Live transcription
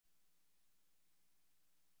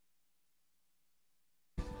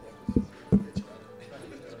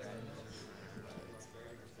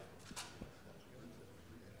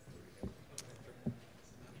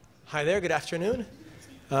Hi there, good afternoon.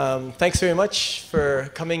 Thanks very much for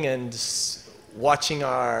coming and watching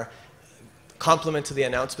our complement to the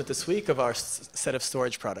announcement this week of our set of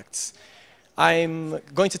storage products. I'm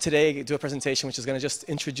going to today do a presentation which is going to just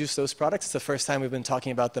introduce those products. It's the first time we've been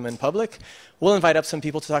talking about them in public. We'll invite up some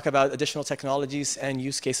people to talk about additional technologies and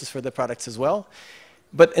use cases for the products as well.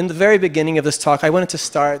 But in the very beginning of this talk, I wanted to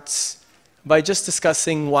start by just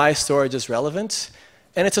discussing why storage is relevant.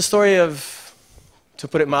 And it's a story of, to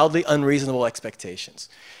put it mildly, unreasonable expectations.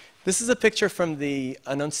 This is a picture from the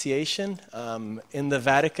Annunciation in the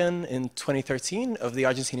Vatican in 2013 of the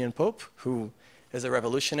Argentinian Pope, who is a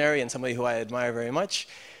revolutionary and somebody who I admire very much.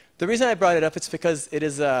 The reason I brought it up is because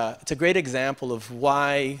it's a great example of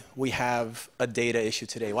why we have a data issue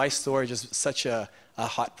today, why storage is such a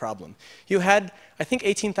hot problem. You had, I think,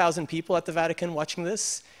 18,000 people at the Vatican watching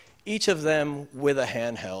this, each of them with a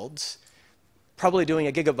handheld, probably doing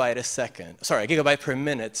a gigabyte per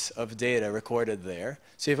minute of data recorded there.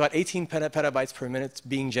 So you've got 18 petabytes per minute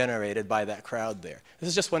being generated by that crowd there. This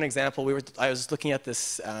is just one example. I was looking at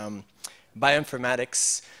this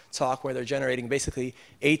bioinformatics talk where they're generating basically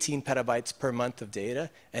 18 petabytes per month of data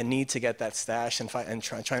and need to get that stashed and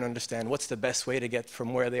trying to understand what's the best way to get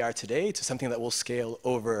from where they are today to something that will scale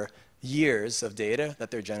over years of data that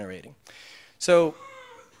they're generating. So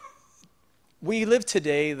we live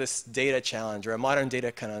today this data challenge, or a modern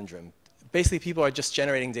data conundrum. Basically, people are just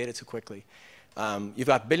generating data too quickly. You've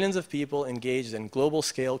got billions of people engaged in global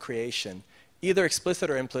scale creation, either explicit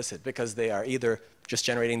or implicit, because they are either just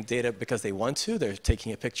generating data because they want to, they're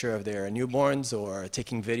taking a picture of their newborns or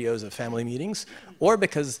taking videos of family meetings, or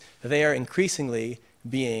because they are increasingly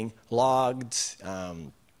being logged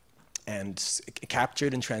and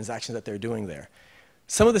captured in transactions that they're doing there.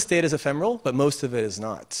 Some of this data is ephemeral, but most of it is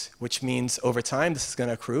not, which means over time this is going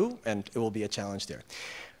to accrue and it will be a challenge there.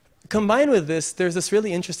 Combined with this, there's this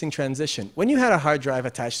really interesting transition. When you had a hard drive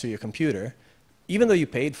attached to your computer, even though you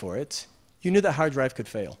paid for it, you knew that hard drive could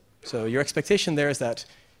fail. So your expectation there is that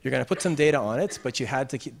you're going to put some data on it, but you had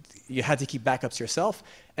to keep backups yourself.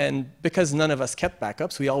 And because none of us kept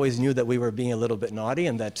backups, we always knew that we were being a little bit naughty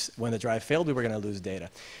and that when the drive failed, we were going to lose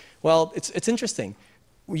data. Well, it's interesting.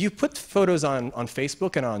 You put photos on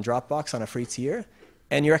Facebook and on Dropbox on a free tier,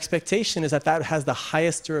 and your expectation is that that has the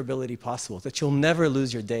highest durability possible, that you'll never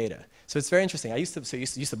lose your data. So it's very interesting. I used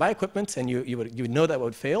to buy equipment, and you would know that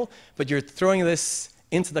would fail, but you're throwing this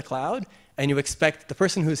into the cloud, and you expect the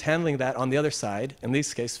person who's handling that on the other side, in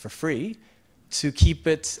this case for free, to keep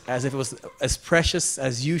it as if it was as precious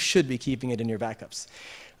as you should be keeping it in your backups.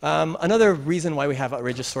 Another reason why we have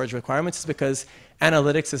outrageous storage requirements is because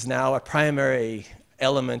analytics is now a primary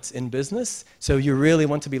element in business. So you really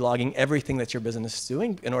want to be logging everything that your business is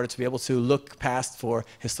doing in order to be able to look past for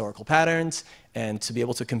historical patterns and to be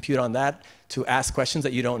able to compute on that to ask questions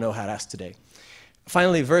that you don't know how to ask today.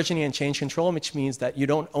 Finally, versioning and change control, which means that you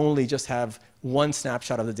don't only just have one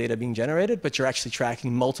snapshot of the data being generated, but you're actually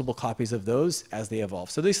tracking multiple copies of those as they evolve.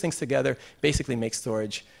 So these things together basically make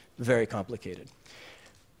storage very complicated.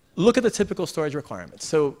 Look at the typical storage requirements.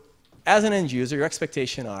 So as an end user, your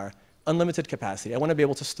expectations are unlimited capacity. I want to be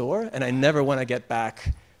able to store, and I never want to get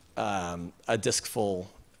back a disk full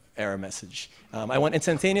error message. I want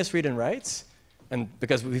instantaneous read and writes, and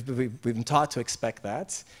because we've been taught to expect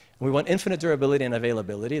that. We want infinite durability and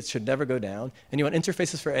availability. It should never go down. And you want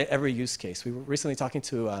interfaces for every use case. We were recently talking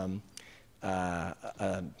to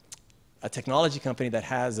a technology company that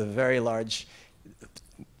has a very large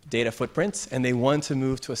data footprint, and they want to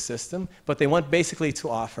move to a system, but they want basically to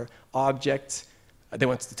offer object. They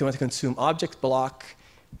want to consume object block,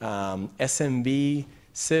 SMB,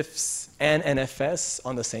 CIFS, and NFS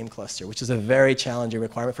on the same cluster, which is a very challenging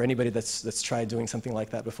requirement for anybody that's tried doing something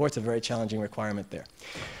like that before. It's a very challenging requirement there.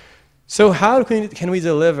 So how can we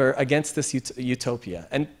deliver against this utopia?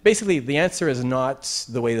 And basically, the answer is not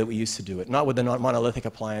the way that we used to do it, not with a monolithic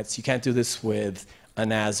appliance. You can't do this with a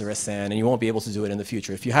NAS or a SAN, and you won't be able to do it in the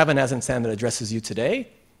future. If you have a NAS and SAN that addresses you today,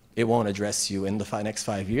 it won't address you in the next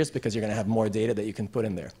 5 years because you're going to have more data that you can put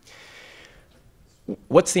in there.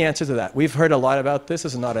 What's the answer to that? We've heard a lot about this.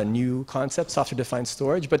 This is not a new concept, software-defined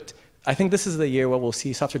storage, but I think this is the year where we'll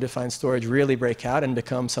see software-defined storage really break out and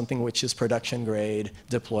become something which is production-grade,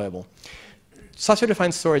 deployable.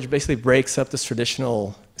 Software-defined storage basically breaks up this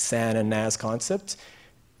traditional SAN and NAS concept,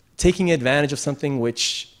 taking advantage of something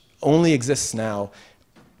which only exists now,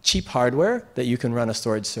 cheap hardware that you can run a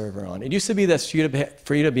storage server on. It used to be that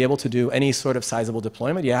for you to be able to do any sort of sizable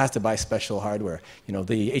deployment, you have to buy special hardware. You know,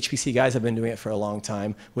 the HPC guys have been doing it for a long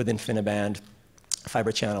time with InfiniBand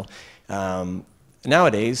fiber channel.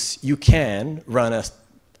 Nowadays, you can run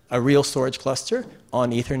a real storage cluster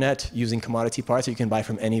on Ethernet using commodity parts that you can buy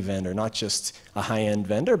from any vendor, not just a high-end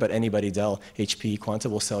vendor, but anybody, Dell, HP, Quanta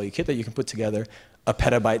will sell you a kit that you can put together a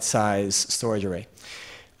petabyte-size storage array.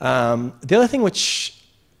 The other thing which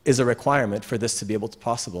is a requirement for this to be able to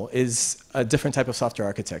possible is a different type of software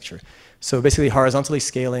architecture. So basically horizontally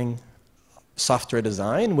scaling software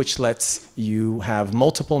design, which lets you have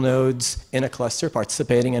multiple nodes in a cluster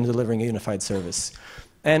participating and delivering a unified service.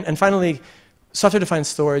 And finally, software-defined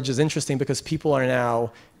storage is interesting because people are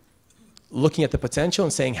now looking at the potential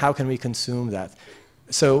and saying, how can we consume that?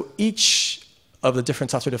 So each of the different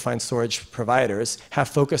software-defined storage providers have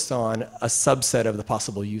focused on a subset of the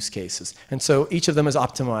possible use cases. And so each of them is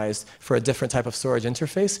optimized for a different type of storage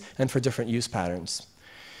interface and for different use patterns.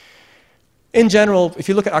 In general, if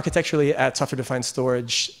you look at architecturally at software-defined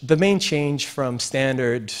storage, the main change from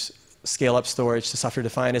standard scale-up storage to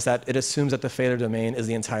software-defined is that it assumes that the failure domain is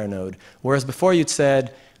the entire node. Whereas before you'd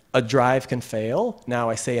said a drive can fail, now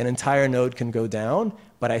I say an entire node can go down,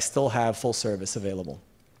 but I still have full service available.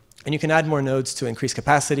 And you can add more nodes to increase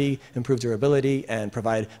capacity, improve durability, and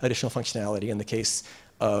provide additional functionality. In the case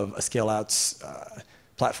of a scale-out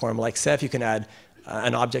platform like Ceph, you can add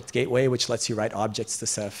an object gateway, which lets you write objects to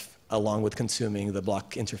Ceph along with consuming the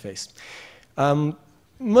block interface.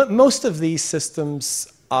 Most of these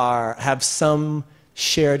systems have some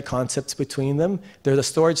shared concepts between them. They're the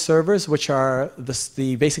storage servers, which are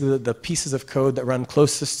basically the pieces of code that run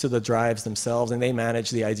closest to the drives themselves, and they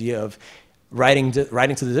manage the idea of writing to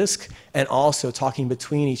the disk and also talking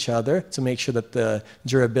between each other to make sure that the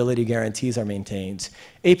durability guarantees are maintained.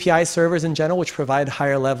 API servers in general, which provide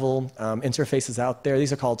higher level interfaces out there,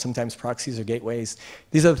 these are called sometimes proxies or gateways.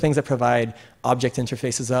 These are the things that provide object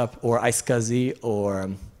interfaces up or iSCSI or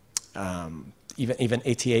even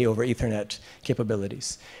ATA over Ethernet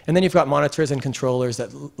capabilities. And then you've got monitors and controllers that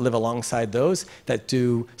live alongside those that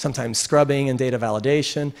do sometimes scrubbing and data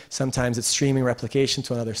validation. Sometimes it's streaming replication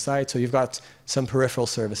to another site. So you've got some peripheral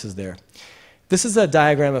services there. This is a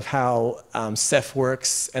diagram of how Ceph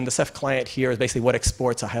works. And the Ceph client here is basically what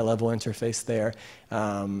exports a high-level interface there.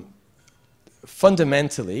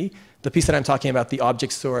 Fundamentally, the piece that I'm talking about, the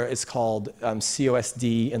object store, is called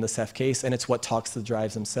COSD in the Ceph case, and it's what talks to the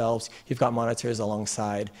drives themselves. You've got monitors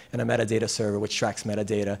alongside and a metadata server which tracks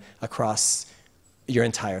metadata across your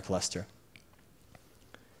entire cluster.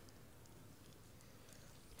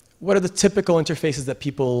 What are the typical interfaces that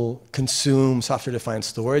people consume software-defined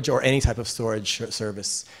storage or any type of storage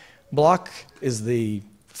service? Block is the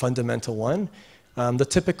fundamental one. The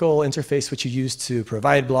typical interface which you use to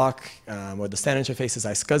provide block, or the standard interface is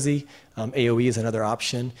iSCSI. AOE is another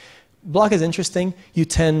option. Block is interesting. You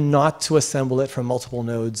tend not to assemble it from multiple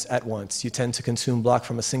nodes at once. You tend to consume block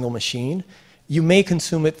from a single machine. You may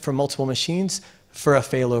consume it from multiple machines for a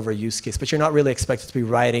failover use case, but you're not really expected to be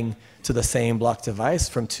writing to the same block device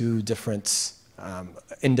from two different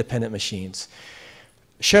independent machines.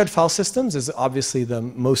 Shared file systems is obviously the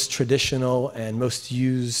most traditional and most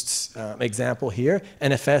used example here.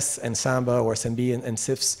 NFS and Samba or SMB and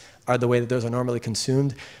CIFS are the way that those are normally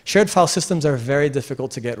consumed. Shared file systems are very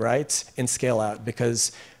difficult to get right in scale out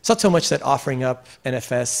because it's not so much that offering up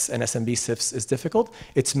NFS and SMB CIFS is difficult,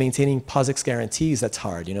 it's maintaining POSIX guarantees that's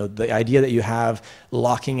hard. You know, the idea that you have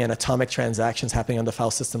locking and atomic transactions happening on the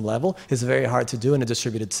file system level is very hard to do in a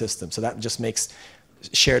distributed system. So that just makes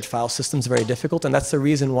shared file systems very difficult, and that's the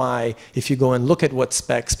reason why if you go and look at what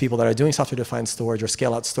specs people that are doing software-defined storage or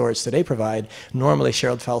scale-out storage today provide, normally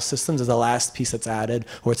shared file systems is the last piece that's added,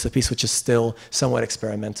 or it's the piece which is still somewhat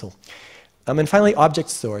experimental. And finally, object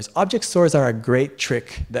stores. Object stores are a great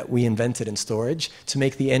trick that we invented in storage to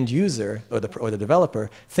make the end user or the developer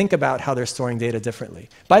think about how they're storing data differently.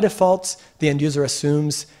 By default, the end user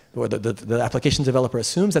assumes, or the application developer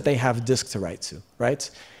assumes that they have disk to write to, right?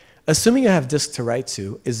 Assuming you have disk to write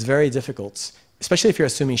to is very difficult, especially if you're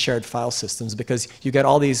assuming shared file systems, because you get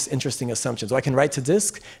all these interesting assumptions. Oh, I can write to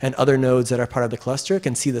disk, and other nodes that are part of the cluster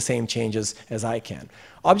can see the same changes as I can.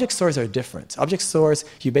 Object stores are different. Object stores,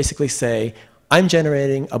 you basically say, I'm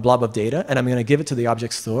generating a blob of data, and I'm going to give it to the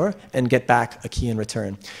object store and get back a key in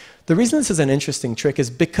return. The reason this is an interesting trick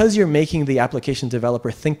is because you're making the application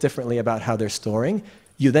developer think differently about how they're storing,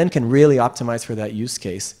 you then can really optimize for that use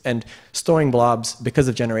case. And storing blobs, because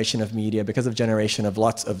of generation of media, because of generation of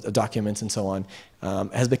lots of documents and so on,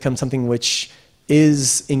 has become something which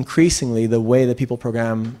is increasingly the way that people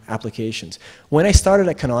program applications. When I started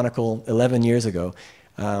at Canonical 11 years ago,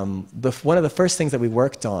 one of the first things that we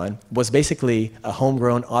worked on was basically a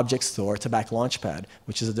homegrown object store to back Launchpad,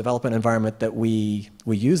 which is a development environment that we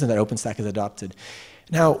use and that OpenStack has adopted.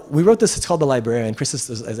 Now, we wrote this, it's called the librarian. Chris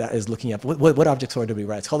is looking up, what object store did we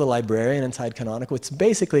write? It's called the librarian inside Canonical. It's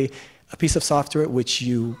basically a piece of software which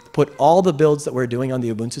you put all the builds that we're doing on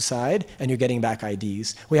the Ubuntu side, and you're getting back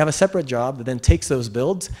IDs. We have a separate job that then takes those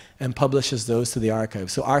builds and publishes those to the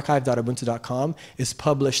archive. So archive.ubuntu.com is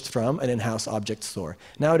published from an in-house object store.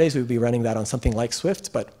 Nowadays, we'd be running that on something like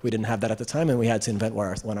Swift, but we didn't have that at the time, and we had to invent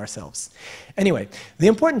one ourselves. Anyway, the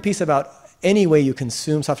important piece about any way you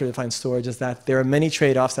consume software-defined storage is that there are many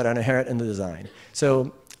trade-offs that are inherent in the design.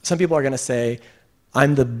 So some people are going to say,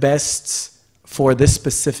 I'm the best for this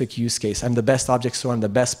specific use case. I'm the best object store, I'm the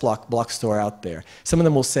best block store out there. Some of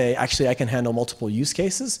them will say, actually, I can handle multiple use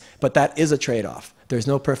cases, but that is a trade-off. There's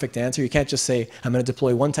no perfect answer. You can't just say, I'm going to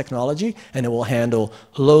deploy one technology, and it will handle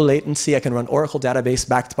low latency. I can run Oracle database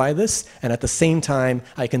backed by this, and at the same time,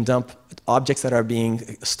 I can dump objects that are being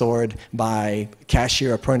stored by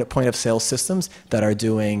cashier or point-of-sale systems that are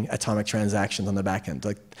doing atomic transactions on the back end.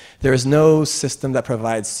 Like, there is no system that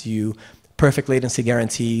provides you perfect latency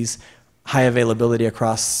guarantees, high availability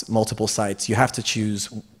across multiple sites. You have to choose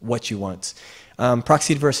what you want.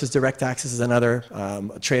 Proxied versus direct access is another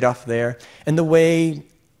trade-off there. And the way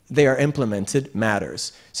they are implemented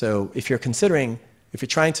matters. So if you're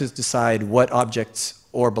trying to decide what objects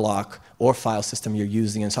or block or file system you're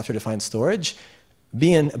using in software-defined storage,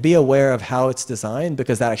 be aware of how it's designed,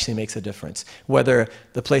 because that actually makes a difference. Whether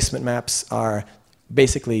the placement maps are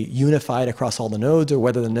basically unified across all the nodes, or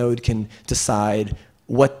whether the node can decide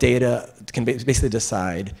what data, can basically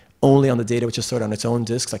decide only on the data which is stored on its own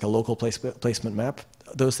disks, like a local placement map.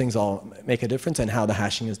 Those things all make a difference, and how the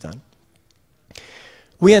hashing is done.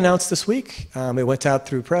 We announced this week, it went out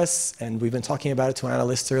through press, and we've been talking about it to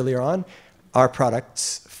analysts earlier on, our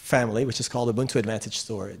products family, which is called Ubuntu Advantage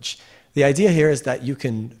Storage. The idea here is that you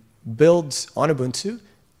can build on Ubuntu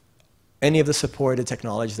any of the supported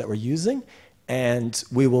technologies that we're using, and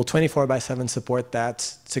we will 24/7 support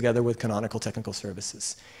that together with Canonical Technical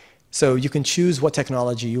Services. So you can choose what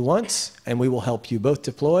technology you want, and we will help you both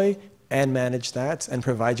deploy and manage that and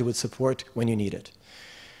provide you with support when you need it.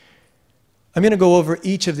 I'm going to go over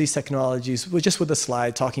each of these technologies just with a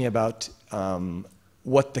slide talking about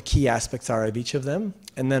what the key aspects are of each of them,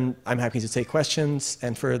 and then I'm happy to take questions.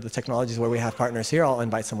 And for the technologies where we have partners here, I'll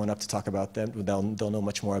invite someone up to talk about them. They'll know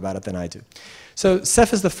much more about it than I do. So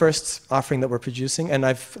Ceph is the first offering that we're producing, and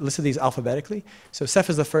I've listed these alphabetically. So Ceph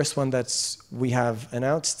is the first one that we have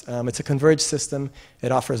announced. It's a converged system.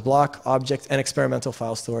 It offers block, object, and experimental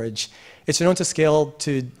file storage. It's known to scale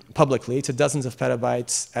publicly to dozens of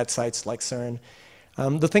petabytes at sites like CERN.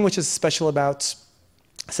 The thing which is special about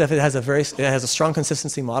Ceph, it has a strong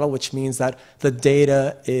consistency model, which means that the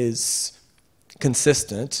data is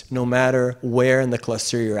consistent no matter where in the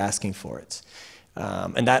cluster you're asking for it.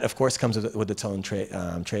 And that, of course, comes with its own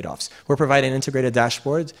trade-offs. We're providing an integrated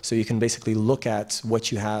dashboard, so you can basically look at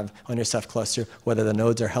what you have on your Ceph cluster, whether the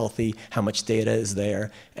nodes are healthy, how much data is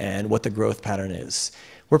there, and what the growth pattern is.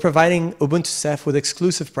 We're providing Ubuntu Ceph with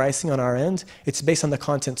exclusive pricing on our end. It's based on the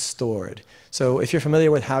content stored. So if you're familiar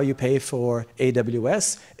with how you pay for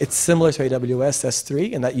AWS, it's similar to AWS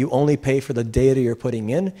S3 in that you only pay for the data you're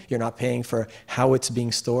putting in. You're not paying for how it's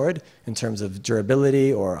being stored in terms of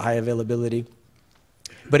durability or high availability.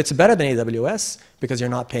 But it's better than AWS because you're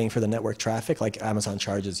not paying for the network traffic like Amazon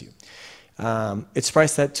charges you. It's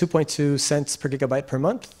priced at 2.2 cents per gigabyte per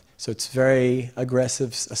month. So it's very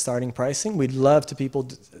aggressive starting pricing. We'd love to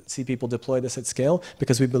see people deploy this at scale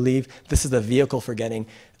because we believe this is the vehicle for getting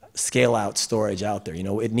scale-out storage out there. You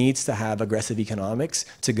know, it needs to have aggressive economics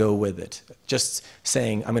to go with it. Just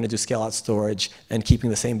saying, I'm going to do scale-out storage and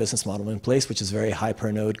keeping the same business model in place, which is very high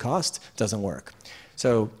per node cost, doesn't work.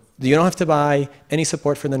 So you don't have to buy any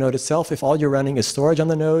support for the node itself. If all you're running is storage on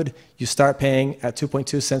the node, you start paying at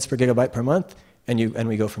 2.2 cents per gigabyte per month, and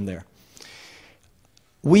we go from there.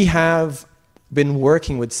 We have been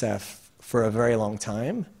working with Ceph for a very long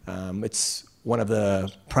time. It's one of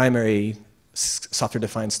the primary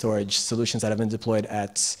software-defined storage solutions that have been deployed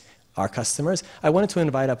at our customers. I wanted to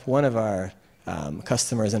invite up one of our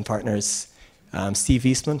customers and partners, Steve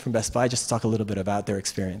Eastman from Best Buy, just to talk a little bit about their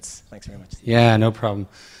experience. Thanks very much, Steve. Yeah, no problem.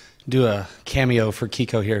 Do a cameo for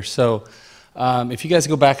Kiko here. So if you guys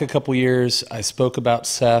go back a couple years, I spoke about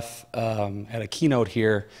Ceph at a keynote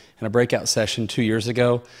here in a breakout session 2 years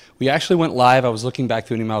ago. We actually went live. I was looking back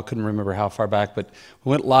through an email. I couldn't remember how far back, but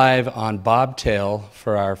we went live on Bobtail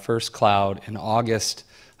for our first cloud in August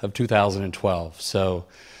of 2012. So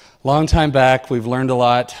long time back. We've learned a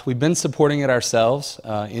lot. We've been supporting it ourselves,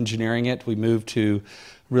 engineering it. We moved to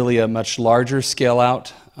really a much larger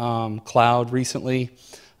scale-out cloud recently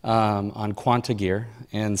on Quanta Gear.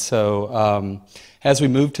 And so as we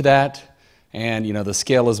moved to that, And the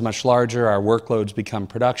scale is much larger. Our workloads become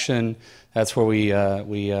production. That's where we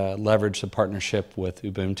leverage the partnership with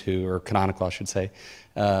Ubuntu, or Canonical, I should say,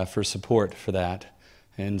 for support for that.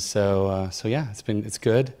 And so yeah, it's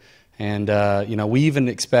good. And we even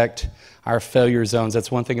expect our failure zones.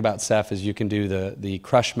 That's one thing about Ceph, is you can do the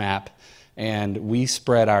crush map, and we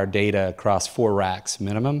spread our data across 4 racks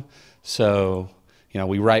minimum. So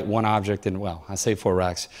we write one object, and well, I say 4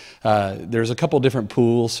 racks. There's a couple different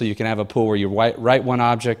pools, so you can have a pool where you write one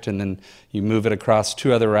object, and then you move it across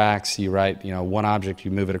 2 other racks. You write one object,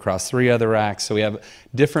 you move it across 3 other racks. So we have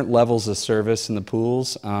different levels of service in the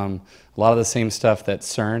pools. A lot of the same stuff that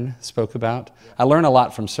CERN spoke about. I learn a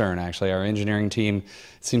lot from CERN, actually. Our engineering team,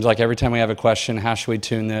 it seems like every time we have a question, how should we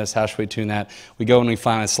tune this, how should we tune that, we go and we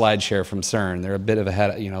find a slide share from CERN. They're a bit of ahead,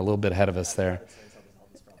 a little bit ahead of us there.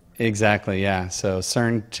 Exactly, yeah. So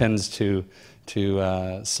CERN tends to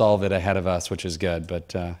solve it ahead of us, which is good.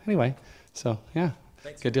 But anyway, so yeah,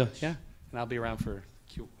 Thanks good deal. Yeah, and I'll be around for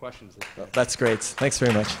questions. That's great. Thanks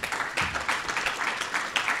very much.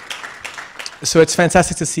 So it's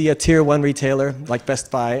fantastic to see a tier 1 retailer like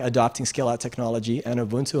Best Buy adopting scale-out technology and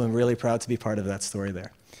Ubuntu. I'm really proud to be part of that story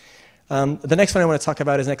there. The next one I want to talk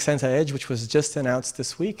about is Nexenta Edge, which was just announced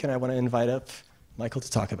this week, and I want to invite up Michael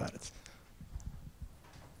to talk about it.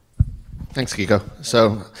 Thanks, Kiko.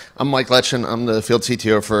 So I'm Mike Letchen. I'm the field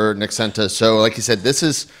CTO for Nexenta. So like you said, this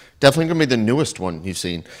is definitely going to be the newest one you've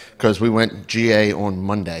seen, because we went GA on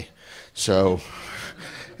Monday. So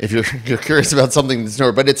if you're curious about something that's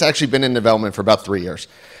newer, but it's actually been in development for about 3 years.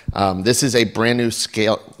 This is a brand new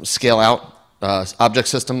scale-out object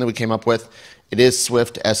system that we came up with. It is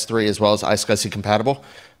Swift S3 as well as iSCSI compatible.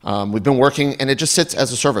 We've been working, and it just sits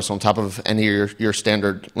as a service on top of any of your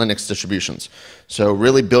standard Linux distributions. So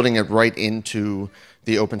really building it right into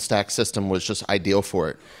the OpenStack system was just ideal for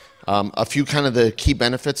it. A few kind of the key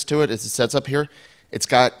benefits to it as it sets up here. It's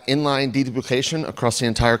got inline deduplication across the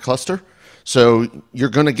entire cluster. So you're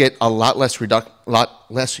going to get a lot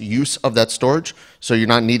less use of that storage, so you're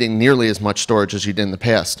not needing nearly as much storage as you did in the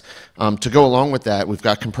past. To go along with that, we've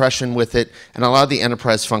got compression with it and a lot of the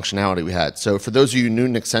enterprise functionality we had. So for those of you who knew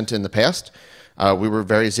Nexenta in the past, we were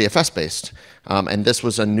very ZFS based. And this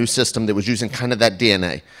was a new system that was using kind of that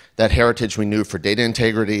DNA, that heritage we knew for data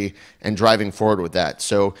integrity and driving forward with that.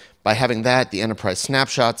 So by having that, the enterprise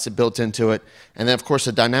snapshots built into it, and then of course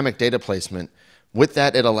a dynamic data placement. With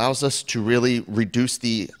that, it allows us to really reduce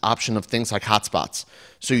the option of things like hotspots.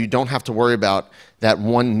 So you don't have to worry about that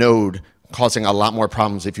one node causing a lot more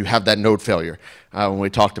problems if you have that node failure when we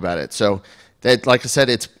talked about it. So that, like I said,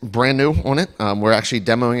 it's brand new on it. We're actually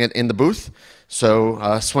demoing it in the booth.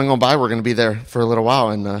 So swing on by. We're going to be there for a little while.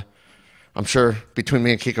 And I'm sure between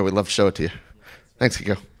me and Kiko, we'd love to show it to you. Thanks,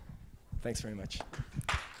 Kiko. Thanks very much.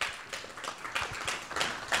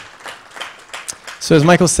 So as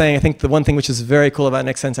Michael's saying, I think the one thing which is very cool about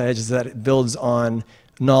Nexenta Edge is that it builds on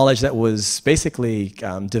knowledge that was basically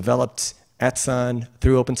developed at Sun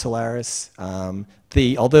through OpenSolaris.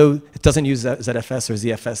 Although it doesn't use ZFS or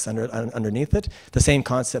ZFS underneath it, the same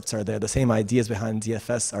concepts are there, the same ideas behind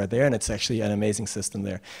ZFS are there, and it's actually an amazing system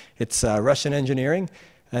there. It's Russian engineering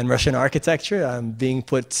and Russian architecture being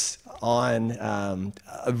put on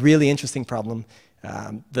a really interesting problem.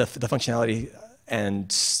 The functionality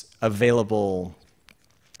and available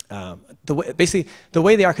basically, the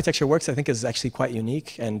way the architecture works, I think, is actually quite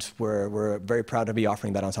unique, and we're very proud to be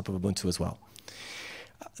offering that on top of Ubuntu as well.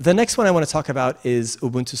 The next one I want to talk about is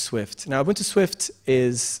Ubuntu Swift. Now, Ubuntu Swift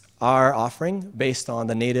is our offering based on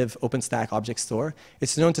the native OpenStack object store.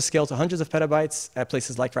 It's known to scale to hundreds of petabytes at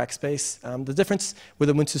places like Rackspace. The difference with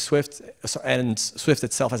Ubuntu Swift and Swift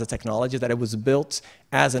itself as a technology is that it was built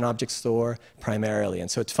as an object store primarily,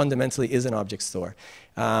 and so it fundamentally is an object store.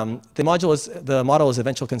 The model is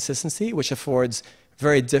eventual consistency, which affords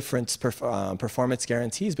very different performance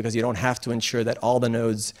guarantees because you don't have to ensure that all the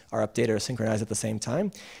nodes are updated or synchronized at the same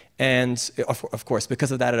time. And of course,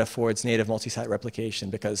 because of that, it affords native multi-site replication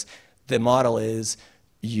because the model is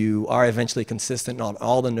you are eventually consistent. Not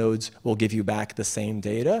all the nodes will give you back the same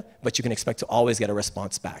data, but you can expect to always get a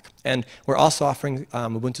response back. And we're also offering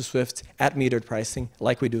Ubuntu Swift at metered pricing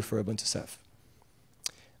like we do for Ubuntu Ceph.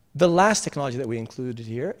 The last technology that we included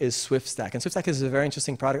here is SwiftStack. And SwiftStack is a very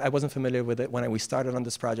interesting product. I wasn't familiar with it when we started on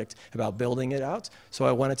this project about building it out. So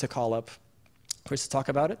I wanted to call up Chris to talk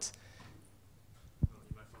about it.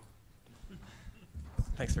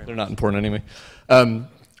 Thanks very much. They're not important anyway.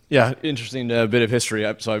 Yeah, interesting bit of history.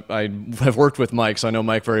 I have worked with Mike, so I know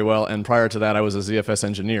Mike very well. And prior to that, I was a ZFS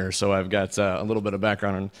engineer, so I've got a little bit of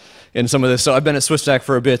background in some of this. So I've been at SwiftStack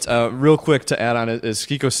for a bit. Real quick to add on, as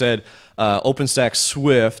Kiko said, OpenStack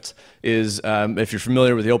Swift is, if you're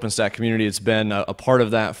familiar with the OpenStack community, it's been a part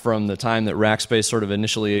of that from the time that Rackspace sort of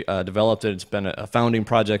initially developed it. It's been a founding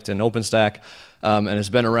project in OpenStack, and it's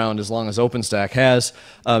been around as long as OpenStack has.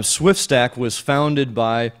 SwiftStack was founded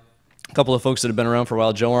by a couple of folks that have been around for a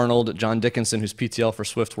while, Joe Arnold, John Dickinson, who's PTL for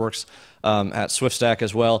Swift, works at SwiftStack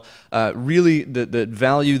as well. Really, the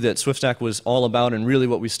value that SwiftStack was all about, and really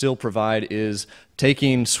what we still provide, is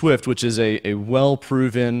taking Swift, which is a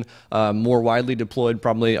well-proven, more widely deployed,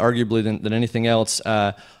 probably arguably than anything else,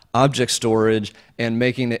 object storage, and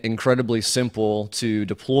making it incredibly simple to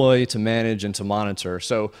deploy, to manage, and to monitor.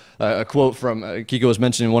 So a quote from Kiko was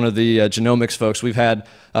mentioning one of the genomics folks. We've had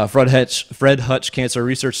Fred Hutch Cancer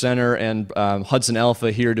Research Center and Hudson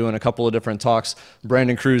Alpha here doing a couple of different talks.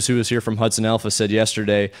 Brandon Cruz, who was here from Hudson Alpha, said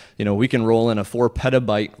yesterday, we can roll in a 4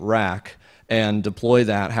 petabyte rack and deploy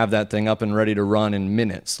that, have that thing up and ready to run in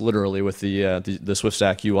minutes, literally, with the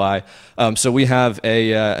SwiftStack UI. So we have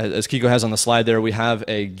as Kiko has on the slide there, we have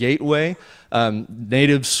a gateway.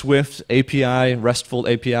 Native Swift API, RESTful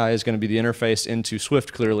API is going to be the interface into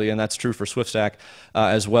Swift, clearly, and that's true for SwiftStack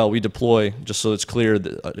as well. We deploy, just so it's clear,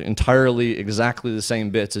 entirely exactly the same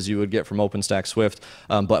bits as you would get from OpenStack Swift,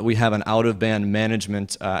 but we have an out-of-band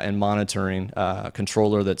management and monitoring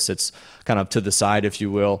controller that sits kind of to the side, if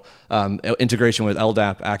you will. Integration with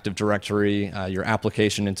LDAP, Active Directory, your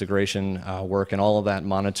application integration work, and all of that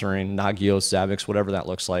monitoring, Nagios, Zabbix, whatever that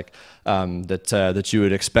looks like, that you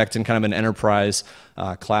would expect in kind of an enterprise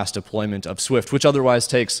class deployment of Swift, which otherwise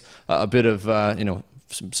takes a bit of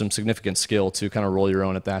some significant skill to kind of roll your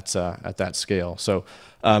own at that scale. So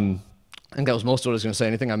I think that was most of what I was going to say.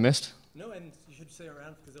 Anything I missed? No, and you should stay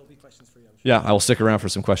around because there will be questions for you, I'm sure. Yeah, I will stick around for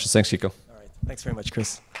some questions. Thanks, Kiko. All right. Thanks very much,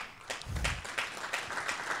 Chris.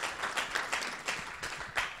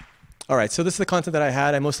 All right, so this is the content that I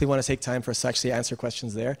had. I mostly want to take time for us to actually answer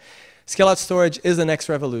questions there. Scale-out storage is the next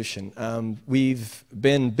revolution. We've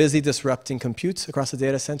been busy disrupting compute across the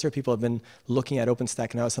data center. People have been looking at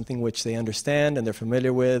OpenStack now as something which they understand and they're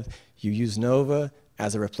familiar with. You use Nova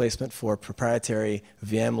as a replacement for proprietary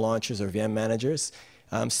VM launchers or VM managers.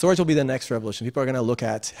 Storage will be the next revolution. People are going to look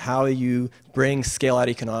at how you bring scale-out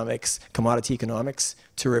economics, commodity economics,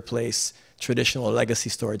 to replace traditional legacy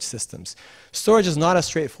storage systems. Storage is not a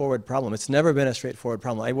straightforward problem. It's never been a straightforward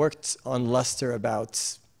problem. I worked on Lustre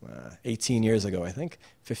about 18 years ago, I think,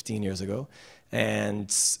 15 years ago.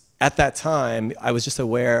 And at that time, I was just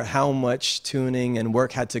aware how much tuning and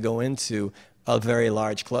work had to go into a very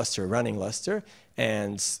large cluster, running Lustre.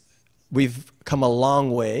 And we've come a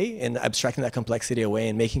long way in abstracting that complexity away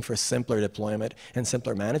and making for simpler deployment and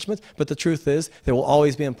simpler management. But the truth is, there will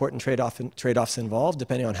always be important trade-offs involved,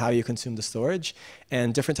 depending on how you consume the storage.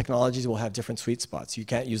 And different technologies will have different sweet spots. You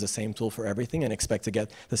can't use the same tool for everything and expect to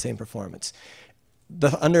get the same performance.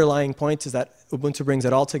 The underlying point is that Ubuntu brings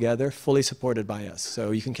it all together, fully supported by us.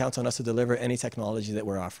 So you can count on us to deliver any technology that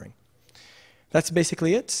we're offering. That's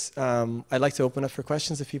basically it. I'd like to open up for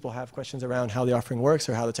questions if people have questions around how the offering works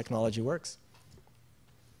or how the technology works.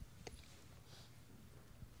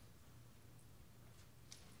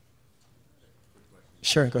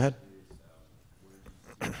 Sure, go ahead.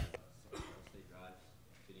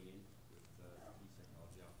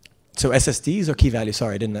 So SSDs or key value?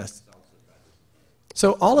 Sorry, I didn't ask.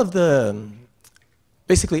 So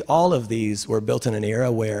basically all of these were built in an era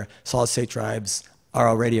where solid-state drives are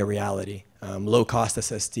already a reality. Low-cost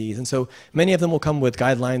SSDs. And so many of them will come with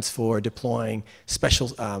guidelines for deploying special,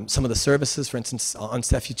 some of the services. For instance, on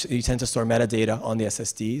Ceph, you tend to store metadata on the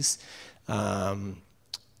SSDs.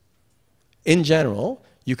 In general,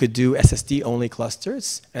 you could do SSD-only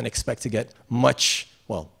clusters and expect to get much,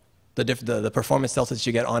 well, the performance delta that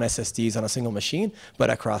you get on SSDs on a single machine, but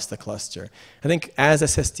across the cluster. I think as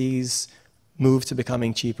SSDs move to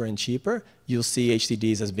becoming cheaper and cheaper, you'll see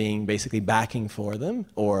HDDs as being basically backing for them,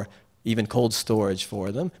 or even cold storage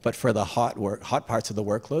for them. But for the hot parts of the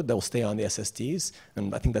workload, they'll stay on the SSDs.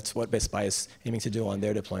 And I think that's what Best Buy is aiming to do on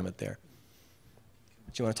their deployment there.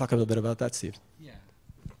 Do you want to talk a little bit about that, Steve? Yeah.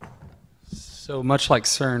 So much like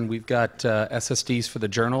CERN, we've got SSDs for the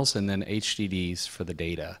journals and then HDDs for the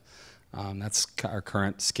data. That's our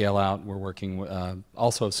current scale out. We're working with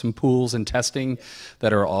also some pools and testing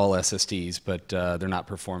that are all SSDs, but they're not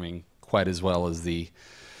performing quite as well as the,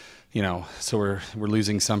 so we're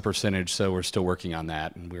losing some percentage, so we're still working on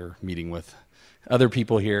that, and we're meeting with other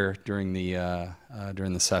people here during the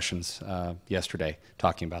sessions yesterday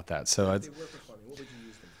talking about that. So if they were performing, what would you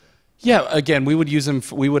use them Yeah, again, we would use them.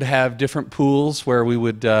 We would have different pools where we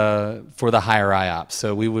would for the higher IOPS.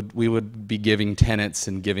 So we would be giving tenants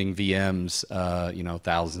and giving VMs,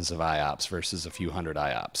 thousands of IOPS versus a few hundred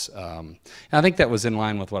IOPS. And I think that was in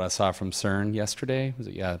line with what I saw from CERN yesterday. Was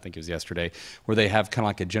it? Yeah, I think it was yesterday, where they have kind of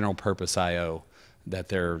like a general purpose IO that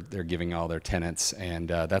they're giving all their tenants, and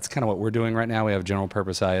that's kind of what we're doing right now. We have general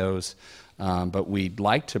purpose IOs, but we'd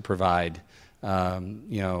like to provide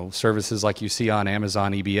services like you see on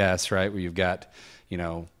Amazon EBS, right, where you've got,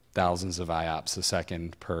 thousands of IOPS a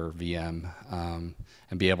second per VM,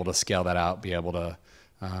 and be able to scale that out, be able to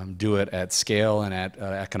do it at scale and at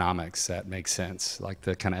economics that makes sense, like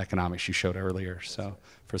the kind of economics you showed earlier. So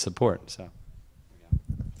for support. So.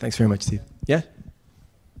 Thanks very much, Steve. Yeah.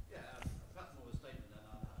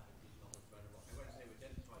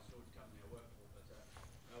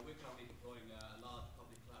 We're currently deploying a large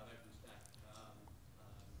public cloud OpenStack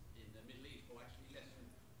in the Middle East for actually less than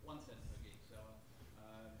 1 cent per gig. So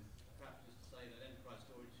perhaps just to say that enterprise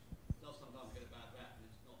storage does sometimes get a bad rap, and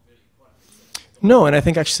it's not really quite a big. No, and I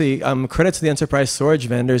think actually credit to the enterprise storage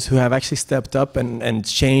vendors who have actually stepped up and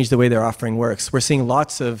changed the way their offering works. We're seeing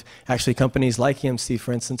lots of actually companies like EMC,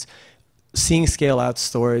 for instance, seeing scale-out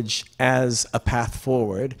storage as a path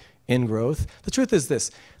forward in growth. The truth is this: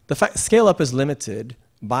 the scale-up is limited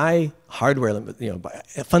by hardware,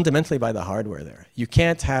 fundamentally by the hardware there. You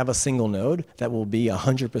can't have a single node that will be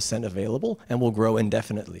 100% available and will grow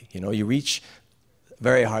indefinitely. You reach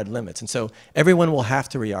very hard limits. And so everyone will have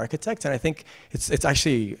to re-architect. And I think it's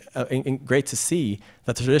actually great to see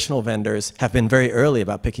that the traditional vendors have been very early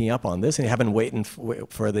about picking up on this and haven't waited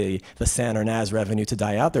for the SAN or NAS revenue to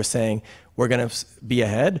die out. They're saying, we're going to be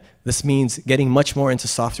ahead. This means getting much more into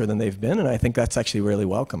software than they've been. And I think that's actually really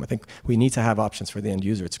welcome. I think we need to have options for the end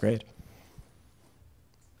user. It's great.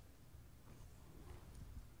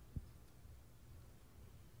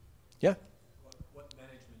 Yeah? What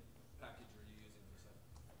management package are you using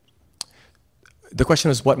for Ceph? The question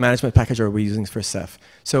was, what management package are we using for Ceph?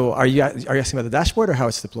 So are you asking about the dashboard or how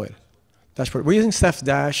it's deployed? Dashboard. We're using Ceph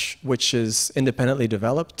Dash, which is independently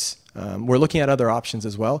developed. We're looking at other options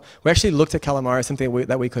as well. We actually looked at Calamari, something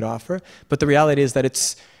that we could offer, but the reality is that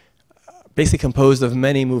it's basically composed of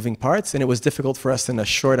many moving parts, and it was difficult for us in a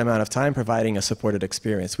short amount of time providing a supported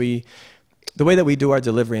experience. The way that we do our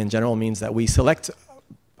delivery in general means that we select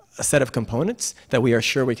a set of components that we are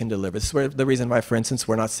sure we can deliver. This is the reason why, for instance,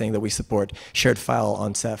 we're not saying that we support shared file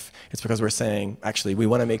on Ceph. It's because we're saying, actually, we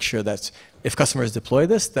want to make sure that if customers deploy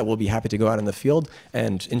this, that we'll be happy to go out in the field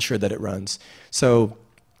and ensure that it runs. So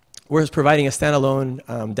we're providing a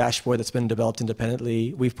standalone dashboard that's been developed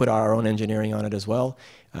independently. We've put our own engineering on it as well.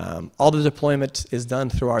 All the deployment is done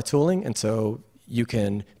through our tooling, and so you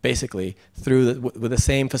can basically, with the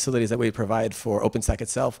same facilities that we provide for OpenStack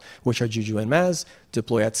itself, which are Juju and Maz,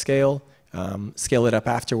 deploy at scale, scale it up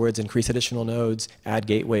afterwards, increase additional nodes, add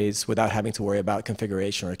gateways without having to worry about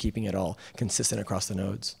configuration or keeping it all consistent across the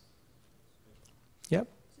nodes. Yep.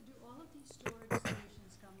 So do all of these storage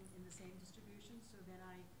solutions come in the same distribution, so then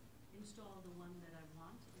I install the one that I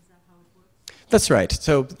want? Is that how it works? That's right.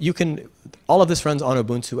 So you can, all of this runs on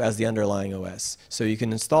Ubuntu as the underlying OS. So you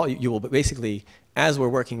can install, you will basically, as we're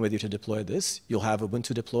working with you to deploy this, you'll have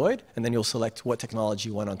Ubuntu deployed, and then you'll select what technology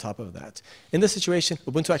you want on top of that. In this situation,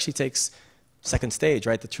 Ubuntu actually takes second stage,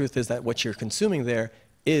 right? The truth is that what you're consuming there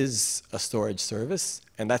is a storage service,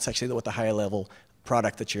 and that's actually what the higher level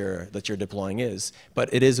product that you're deploying is.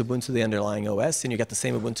 But it is Ubuntu, the underlying OS, and you get the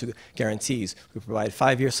same Ubuntu guarantees. We provide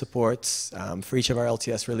 5-year supports for each of our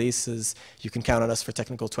LTS releases. You can count on us for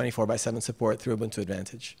technical 24/7 support through Ubuntu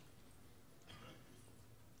Advantage.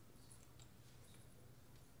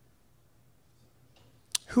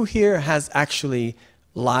 Who here has actually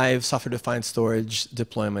live software-defined storage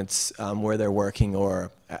deployments where they're working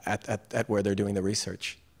or at where they're doing the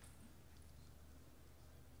research?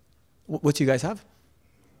 What do you guys have?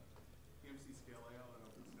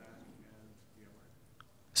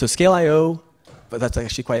 So Scale.io, but that's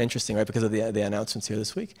actually quite interesting, right, because of the announcements here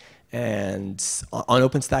this week. And on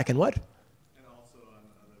OpenStack and what? And also on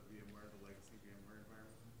the VMware, the legacy VMware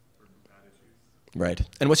environment for bad issues. Right.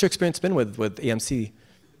 And what's your experience been with EMC?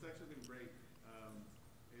 It's actually been great.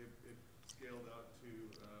 It scaled out to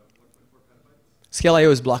 1.4 petabytes. Scale.io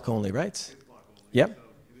is block only, right? It's block only. Yep. So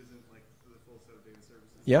it isn't like the full set of data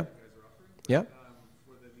services Yep. that you guys are offering. But, Yep.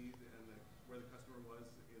 for the need and where the customer was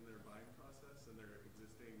in their buying process and they're a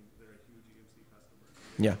huge EMC customer.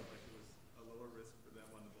 Yeah. Like it was a lower risk for them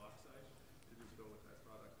on the block side to just go with that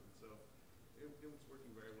product. And so it was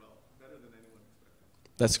working very well, better than anyone expected.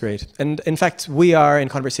 That's great. And in fact, we are in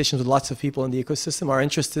conversations with lots of people in the ecosystem. Our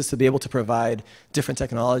interest is to be able to provide different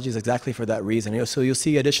technologies exactly for that reason. So you'll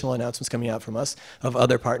see additional announcements coming out from us of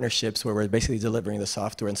other partnerships where we're basically delivering the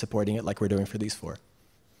software and supporting it like we're doing for these four.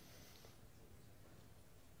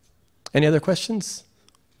 Any other questions?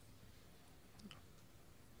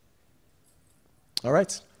 All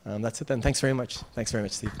right. That's it then. Thanks very much. Thanks very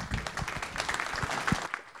much, Steve.